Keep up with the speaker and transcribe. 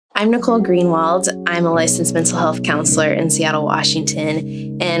I'm Nicole Greenwald. I'm a licensed mental health counselor in Seattle,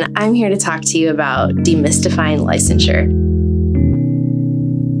 Washington, and I'm here to talk to you about demystifying licensure.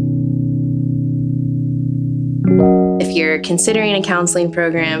 If you're considering a counseling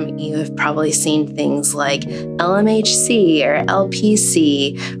program, you have probably seen things like LMHC or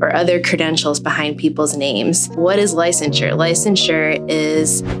LPC or other credentials behind people's names. What is licensure? Licensure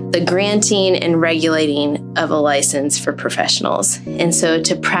is the granting and regulating of a license for professionals. And so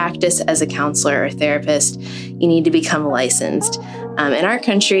to practice as a counselor or therapist, you need to become licensed. In our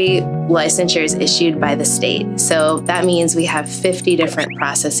country, licensure is issued by the state. So that means we have 50 different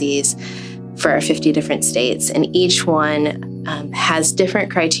processes for our 50 different states, and each one has different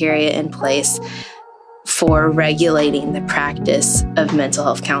criteria in place for regulating the practice of mental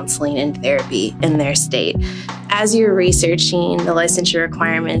health counseling and therapy in their state. As you're researching the licensure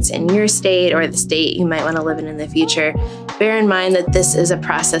requirements in your state or the state you might want to live in the future, bear in mind that this is a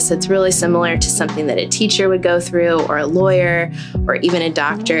process that's really similar to something that a teacher would go through, or a lawyer, or even a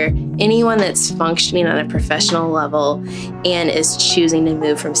doctor. Anyone that's functioning on a professional level and is choosing to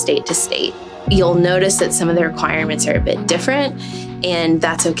move from state to state. You'll notice that some of the requirements are a bit different, and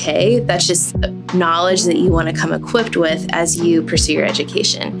that's okay. That's just knowledge that you want to come equipped with as you pursue your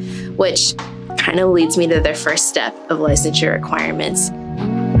education, which kind of leads me to the first step of licensure requirements.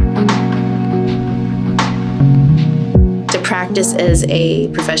 To practice as a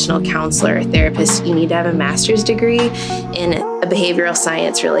professional counselor or therapist, you need to have a master's degree in a behavioral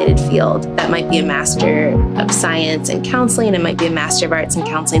science related field. That might be a Master of Science in Counseling, it might be a Master of Arts in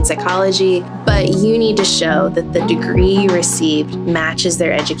Counseling Psychology, but you need to show that the degree you received matches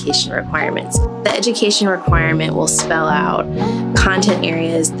their education requirements. The education requirement will spell out content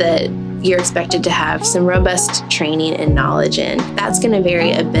areas that you're expected to have some robust training and knowledge in. That's going to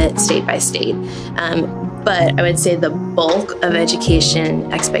vary a bit state by state. But I would say the bulk of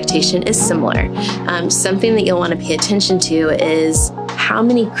education expectation is similar. Something that you'll want to pay attention to is how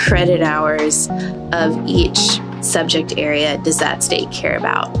many credit hours of each subject area does that state care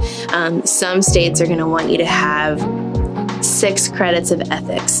about. Some states are going to want you to have 6 credits of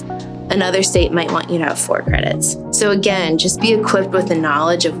ethics. Another state might want you to have 4 credits. So again, just be equipped with the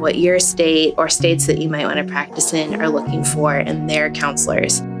knowledge of what your state or states that you might want to practice in are looking for in their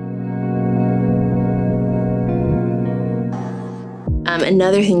counselors.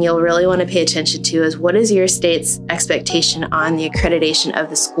 Another thing you'll really want to pay attention to is what is your state's expectation on the accreditation of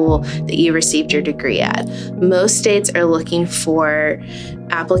the school that you received your degree at. Most states are looking for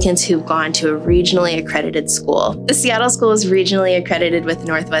applicants who've gone to a regionally accredited school. The Seattle School is regionally accredited with the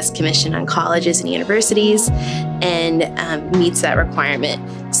Northwest Commission on Colleges and Universities and meets that requirement.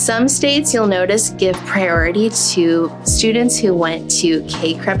 Some states, you'll notice, give priority to students who went to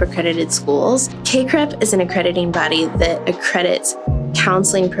CACREP accredited schools. CACREP is an accrediting body that accredits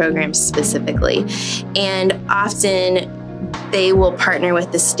counseling programs specifically, and often they will partner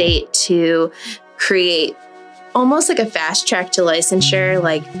with the state to create almost like a fast track to licensure,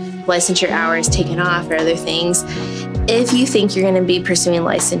 like licensure hours taken off or other things. If you think you're going to be pursuing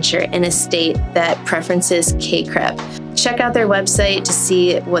licensure in a state that preferences CACREP, check out their website to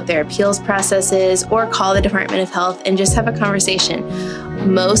see what their appeals process is, or call the Department of Health and just have a conversation.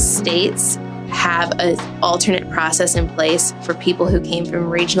 Most states have an alternate process in place for people who came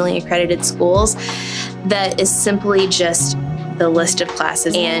from regionally accredited schools that is simply just the list of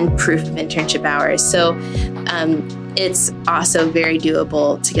classes and proof of internship hours. So it's also very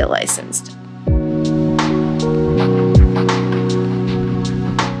doable to get licensed.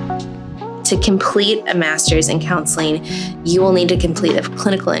 To complete a master's in counseling, you will need to complete a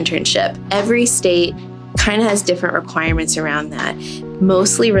clinical internship. Every state kind of has different requirements around that,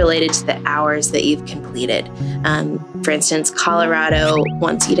 mostly related to the hours that you've completed. For instance, Colorado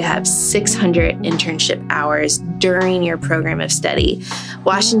wants you to have 600 internship hours during your program of study.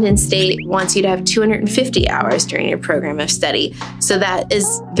 Washington State wants you to have 250 hours during your program of study. So that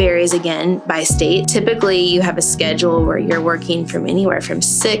varies again by state. Typically, you have a schedule where you're working from anywhere from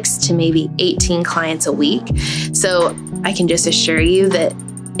 6 to maybe 18 clients a week. So I can just assure you that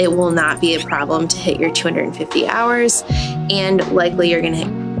it will not be a problem to hit your 250 hours, and likely you're going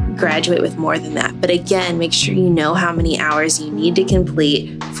to graduate with more than that. But again, make sure you know how many hours you need to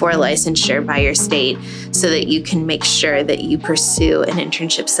complete for licensure by your state so that you can make sure that you pursue an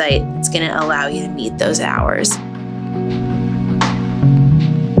internship site that's going to allow you to meet those hours.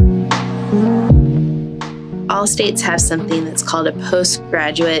 All states have something that's called a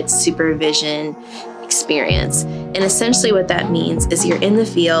postgraduate supervision experience. And essentially what that means is you're in the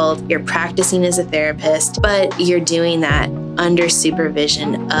field, you're practicing as a therapist, but you're doing that under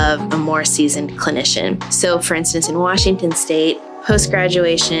supervision of a more seasoned clinician. So for instance, in Washington State,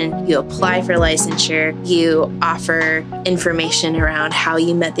 Post-graduation, you apply for licensure, you offer information around how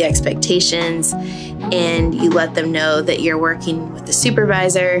you met the expectations, and you let them know that you're working with the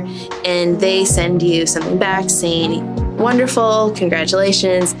supervisor, and they send you something back saying, wonderful,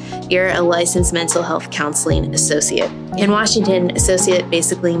 congratulations, you're a licensed mental health counseling associate. In Washington, associate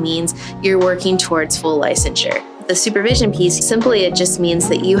basically means you're working towards full licensure. The supervision piece, simply it just means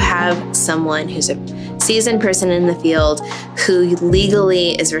that you have someone who's a seasoned person in the field who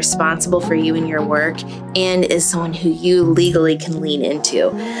legally is responsible for you and your work and is someone who you legally can lean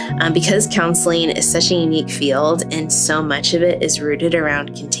into. Because counseling is such a unique field and so much of it is rooted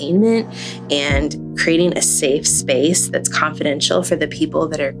around containment and creating a safe space that's confidential for the people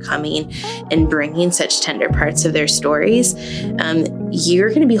that are coming and bringing such tender parts of their stories, you're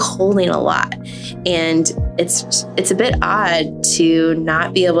going to be holding a lot. And it's a bit odd to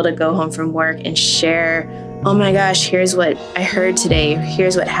not be able to go home from work and share, oh my gosh, here's what I heard today,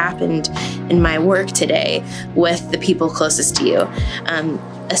 here's what happened in my work today with the people closest to you.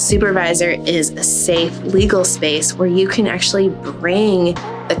 A supervisor is a safe legal space where you can actually bring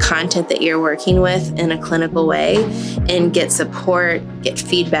the content that you're working with in a clinical way and get support, get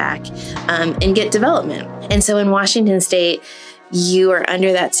feedback, and get development. And so in Washington State, you are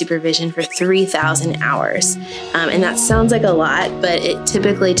under that supervision for 3,000 hours. And that sounds like a lot, but it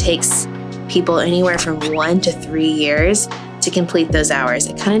typically takes people anywhere from 1 to 3 years to complete those hours.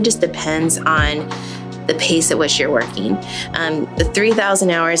 It kind of just depends on the pace at which you're working. The 3,000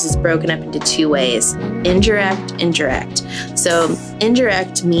 hours is broken up into 2 ways, indirect and direct. So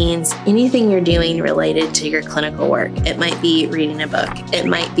indirect means anything you're doing related to your clinical work. It might be reading a book. It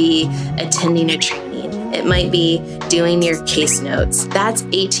might be attending a training. It might be doing your case notes. That's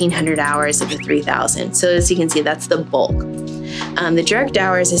 1,800 hours of the 3,000. So as you can see, that's the bulk. The direct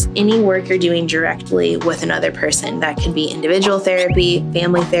hours is any work you're doing directly with another person. That can be individual therapy,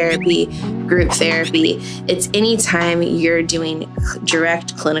 family therapy, group therapy. It's any time you're doing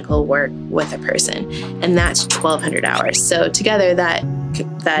direct clinical work with a person, and that's 1,200 hours. So together that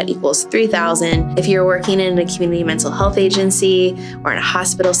equals 3,000. If you're working in a community mental health agency or in a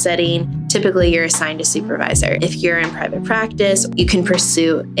hospital setting, typically you're assigned a supervisor. If you're in private practice, you can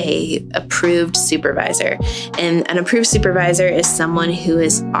pursue a approved supervisor. And an approved supervisor is someone who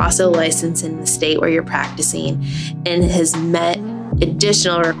is also licensed in the state where you're practicing and has met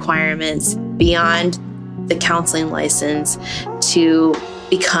additional requirements beyond the counseling license to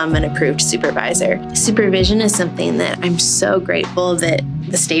become an approved supervisor. Supervision is something that I'm so grateful that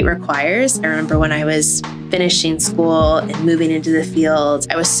the state requires. I remember when I was finishing school and moving into the field,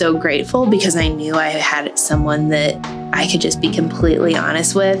 I was so grateful because I knew I had someone that I could just be completely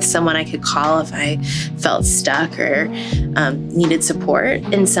honest with, someone I could call if I felt stuck or needed support.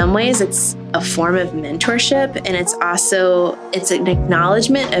 In some ways, it's a form of mentorship, and it's an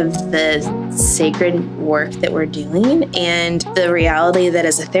acknowledgement of the sacred work that we're doing and the reality that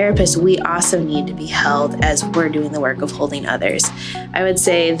as a therapist, we also need to be held as we're doing the work of holding others. I would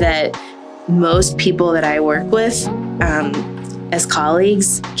say that most people that I work with as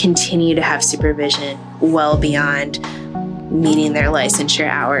colleagues continue to have supervision well beyond meeting their licensure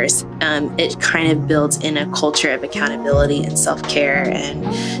hours. It kind of builds in a culture of accountability and self-care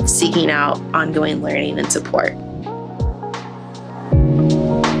and seeking out ongoing learning and support.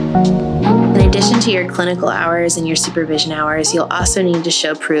 In addition to your clinical hours and your supervision hours, you'll also need to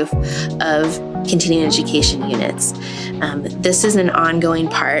show proof of continuing education units. This is an ongoing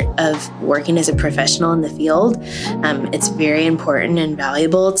part of working as a professional in the field. It's very important and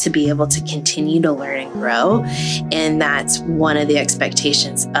valuable to be able to continue to learn and grow. And that's one of the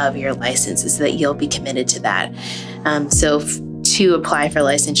expectations of your license, is that you'll be committed to that. To apply for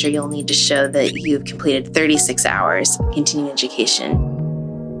licensure, you'll need to show that you've completed 36 hours of continuing education.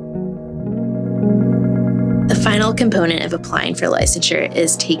 The final component of applying for licensure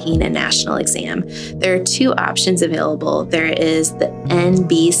is taking a national exam. There are 2 options available. There is the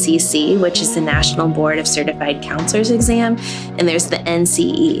NBCC, which is the National Board of Certified Counselors exam, and there's the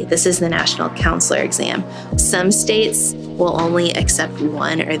NCE. This is the National Counselor exam. Some states will only accept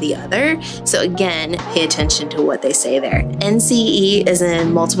one or the other. So again, pay attention to what they say there. NCE is a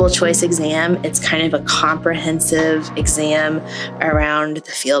multiple choice exam. It's kind of a comprehensive exam around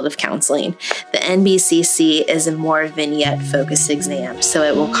the field of counseling. The NBCC is a more vignette focused exam. So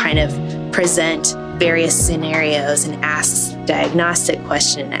it will kind of present various scenarios and asks diagnostic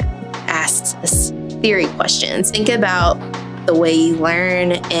questions, asks theory questions. Think about the way you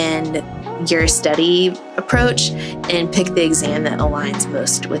learn and your study approach and pick the exam that aligns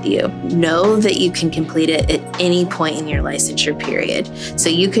most with you. Know that you can complete it at any point in your licensure period. So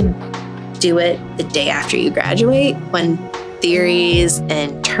you could do it the day after you graduate when theories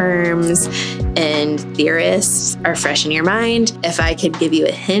and terms and theorists are fresh in your mind. If I could give you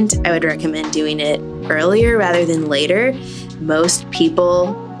a hint, I would recommend doing it earlier rather than later. Most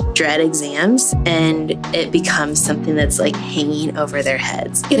people dread exams and it becomes something that's like hanging over their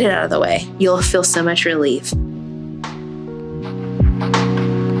heads. Get it out of the way. You'll feel so much relief.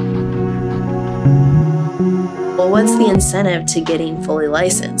 Well, what's the incentive to getting fully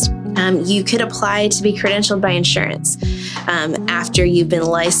licensed? You could apply to be credentialed by insurance. After you've been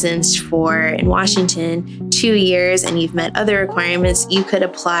licensed for, in Washington, 2 years and you've met other requirements, you could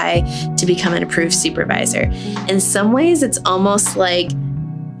apply to become an approved supervisor. In some ways, it's almost like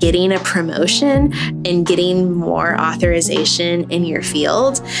getting a promotion and getting more authorization in your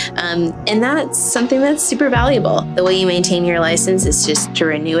field. And that's something that's super valuable. The way you maintain your license is just to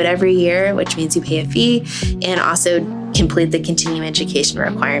renew it every year, which means you pay a fee, and also complete the continuing education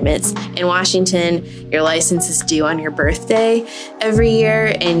requirements. In Washington, your license is due on your birthday every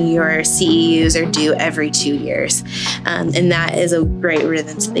year, and your CEUs are due every 2 years. And that is a great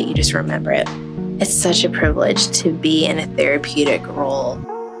rhythm so that you just remember it. It's such a privilege to be in a therapeutic role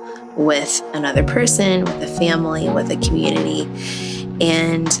with another person, with a family, with a community.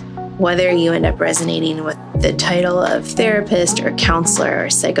 And whether you end up resonating with the title of therapist or counselor or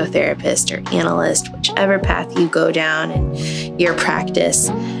psychotherapist or analyst, whichever path you go down in your practice,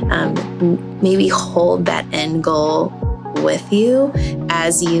 maybe hold that end goal with you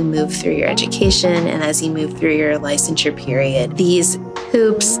as you move through your education and as you move through your licensure period. These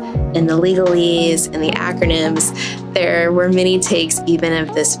hoops and the legalese and the acronyms, there were many takes even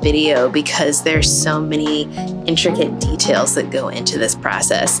of this video because there's so many intricate details that go into this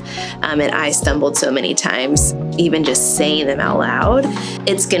process. And I stumbled so many times, even just saying them out loud.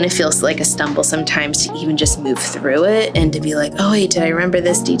 It's gonna feel like a stumble sometimes to even just move through it and to be like, oh wait, did I remember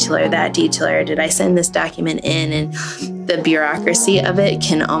this detail or that detail, or did I send this document in? And the bureaucracy of it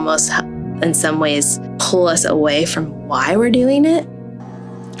can almost, in some ways, pull us away from why we're doing it.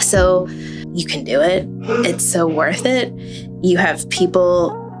 So you can do it. It's so worth it. You have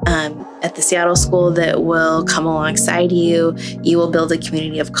people at the Seattle School that will come alongside you. You will build a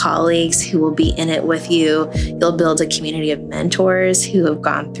community of colleagues who will be in it with you. You'll build a community of mentors who have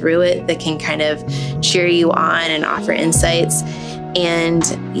gone through it that can kind of cheer you on and offer insights. And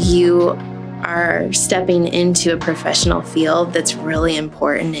you are stepping into a professional field that's really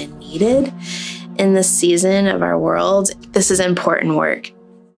important and needed in this season of our world. This is important work.